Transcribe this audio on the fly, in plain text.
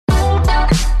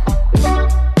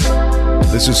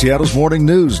This is Seattle's Morning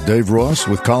News. Dave Ross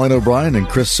with Colin O'Brien and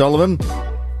Chris Sullivan.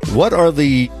 What are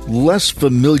the less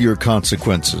familiar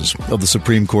consequences of the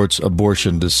Supreme Court's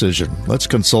abortion decision? Let's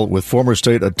consult with former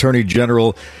State Attorney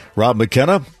General Rob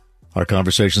McKenna. Our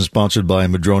conversation is sponsored by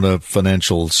Madrona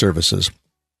Financial Services.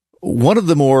 One of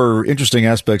the more interesting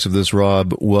aspects of this,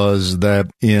 Rob, was that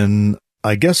in,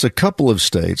 I guess, a couple of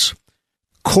states,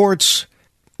 courts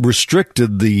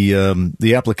restricted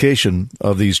the application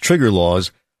of these trigger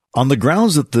laws on the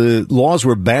grounds that the laws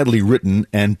were badly written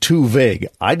and too vague.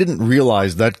 I didn't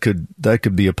realize that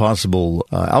could be a possible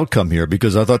outcome here,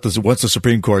 because I thought once the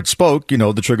Supreme Court spoke,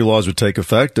 the trigger laws would take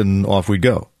effect and off we'd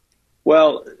go.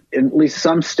 Well, in at least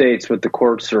some states, what the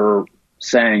courts are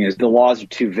saying is the laws are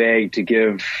too vague to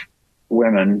give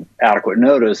women adequate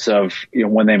notice of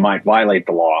when they might violate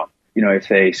the law, if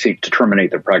they seek to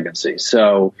terminate their pregnancy.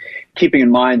 So keeping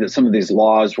in mind that some of these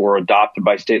laws were adopted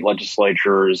by state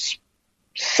legislatures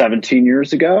 17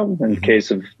 years ago, in the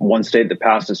case of one state that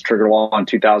passed its trigger law in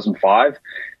 2005,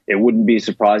 it wouldn't be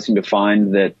surprising to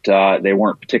find that they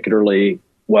weren't particularly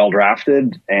well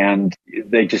drafted, and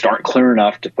they just aren't clear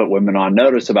enough to put women on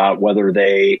notice about whether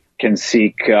they can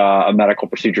seek a medical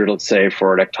procedure, let's say,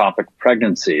 for an ectopic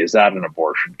pregnancy. Is that an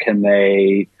abortion? Can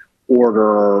they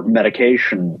order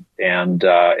medication and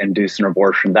induce an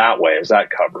abortion that way? Is that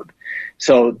covered?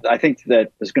 So I think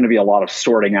that there's going to be a lot of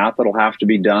sorting out that'll have to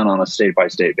be done on a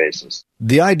state-by-state basis.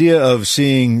 The idea of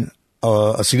seeing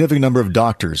a significant number of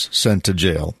doctors sent to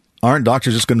jail, aren't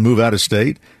doctors just going to move out of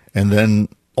state, and then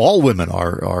all women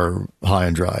are high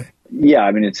and dry? Yeah,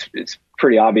 I mean, it's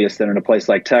pretty obvious that in a place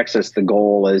like Texas, the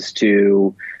goal is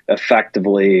to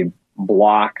effectively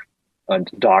block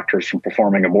doctors from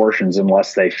performing abortions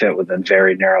unless they fit within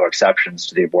very narrow exceptions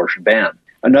to the abortion ban.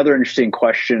 Another interesting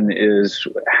question is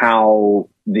how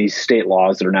these state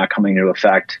laws that are now coming into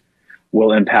effect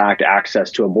will impact access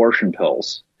to abortion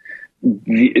pills.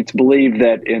 It's believed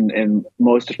that in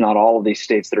most, if not all, of these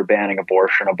states that are banning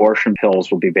abortion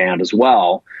pills will be banned as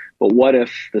well. But what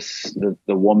if the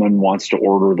woman wants to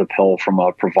order the pill from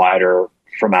a provider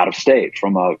from out of state,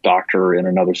 from a doctor in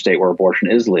another state where abortion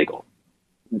is legal?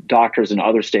 Doctors in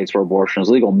other states where abortion is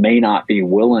legal may not be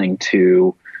willing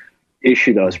to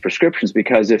issue those prescriptions,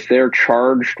 because if they're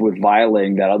charged with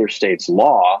violating that other state's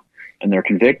law and they're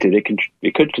convicted,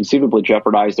 it could conceivably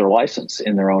jeopardize their license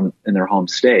in their home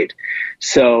state.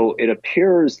 So it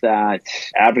appears that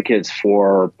advocates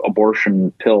for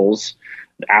abortion pills,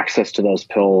 access to those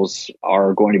pills,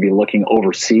 are going to be looking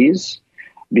overseas,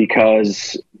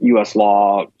 because U.S.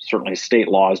 law, certainly state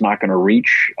law, is not going to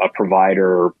reach a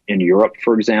provider in Europe,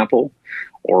 for example,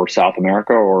 or South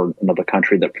America, or another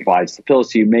country that provides the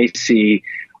pills. So you may see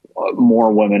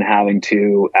more women having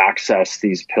to access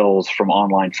these pills from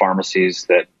online pharmacies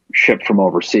that ship from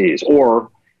overseas. Or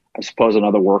I suppose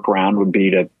another workaround would be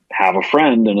to have a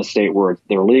friend in a state where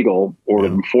they're legal, order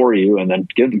them for you and then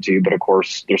give them to you. But of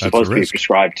course, they're supposed to be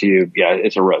prescribed to you. Yeah,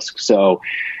 it's a risk. So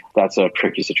that's a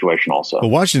tricky situation also. Well,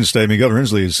 Washington State, Governor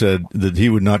Inslee has said that he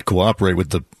would not cooperate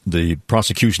with the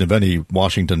prosecution of any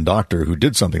Washington doctor who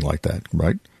did something like that,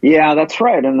 right? Yeah, that's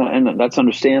right. And that's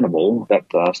understandable that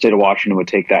the state of Washington would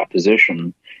take that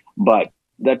position. But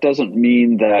that doesn't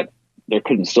mean that there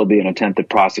couldn't still be an attempted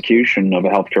prosecution of a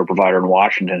healthcare provider in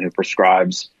Washington who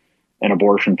prescribes an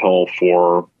abortion pill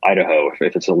for Idaho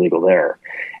if it's illegal there.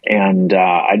 And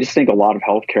I just think a lot of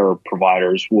healthcare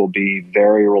providers will be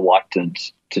very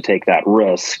reluctant to take that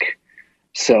risk.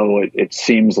 So it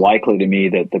seems likely to me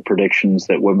that the predictions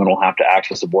that women will have to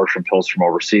access abortion pills from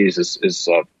overseas is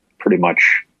pretty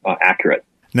much accurate.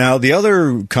 Now, the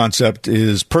other concept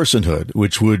is personhood,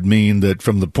 which would mean that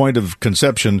from the point of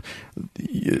conception,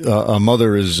 a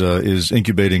mother is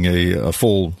incubating a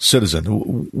full citizen.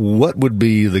 What would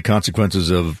be the consequences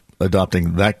of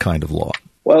adopting that kind of law?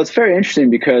 Well, it's very interesting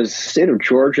because the state of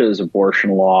Georgia's abortion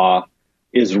law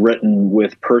is written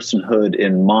with personhood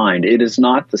in mind. It is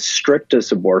not the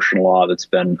strictest abortion law that's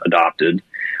been adopted,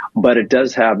 but it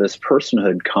does have this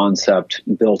personhood concept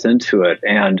built into it.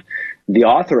 And the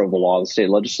author of the law, the state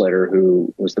legislator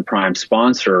who was the prime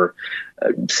sponsor,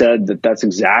 said that that's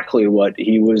exactly what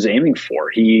he was aiming for.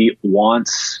 He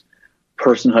wants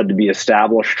personhood to be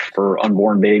established for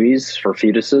unborn babies, for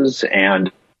fetuses,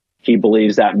 and he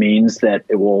believes that means that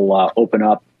it will open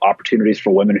up opportunities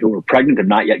for women who are pregnant and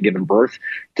not yet given birth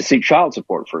to seek child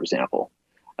support, for example.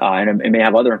 And it may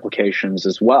have other implications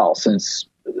as well, since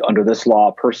under this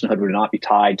law, personhood would not be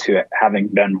tied to having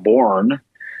been born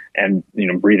and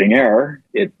breathing air.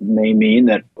 It may mean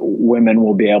that women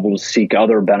will be able to seek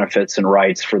other benefits and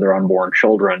rights for their unborn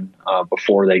children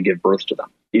before they give birth to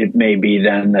them. It may be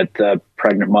then that the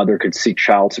pregnant mother could seek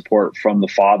child support from the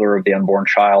father of the unborn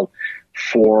child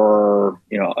for,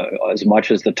 as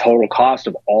much as the total cost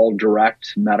of all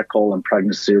direct medical and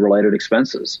pregnancy-related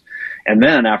expenses. And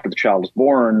then after the child is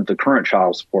born, the current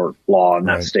child support law in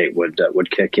that state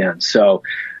would kick in. So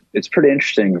it's pretty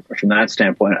interesting from that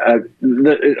standpoint.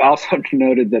 It also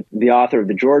noted that the author of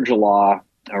the Georgia law,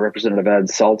 Representative Ed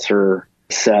Seltzer,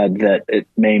 said that it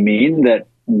may mean that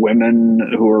women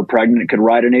who are pregnant could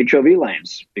ride in HOV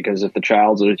lanes, because if the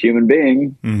child's a human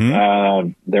being,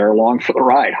 they're along for the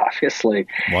ride, obviously.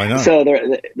 Why not? So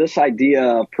this idea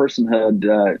of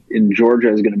personhood in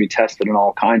Georgia is going to be tested in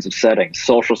all kinds of settings: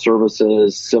 social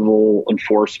services, civil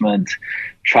enforcement,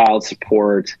 child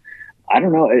support. I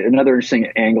don't know. Another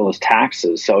interesting angle is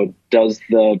taxes. So does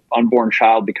the unborn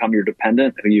child become your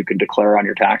dependent who you can declare on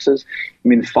your taxes? I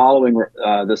mean, following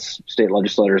this state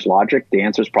legislator's logic, the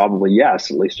answer is probably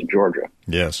yes, at least in Georgia.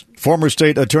 Yes. Former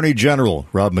State Attorney General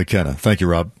Rob McKenna. Thank you,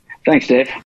 Rob. Thanks, Dave.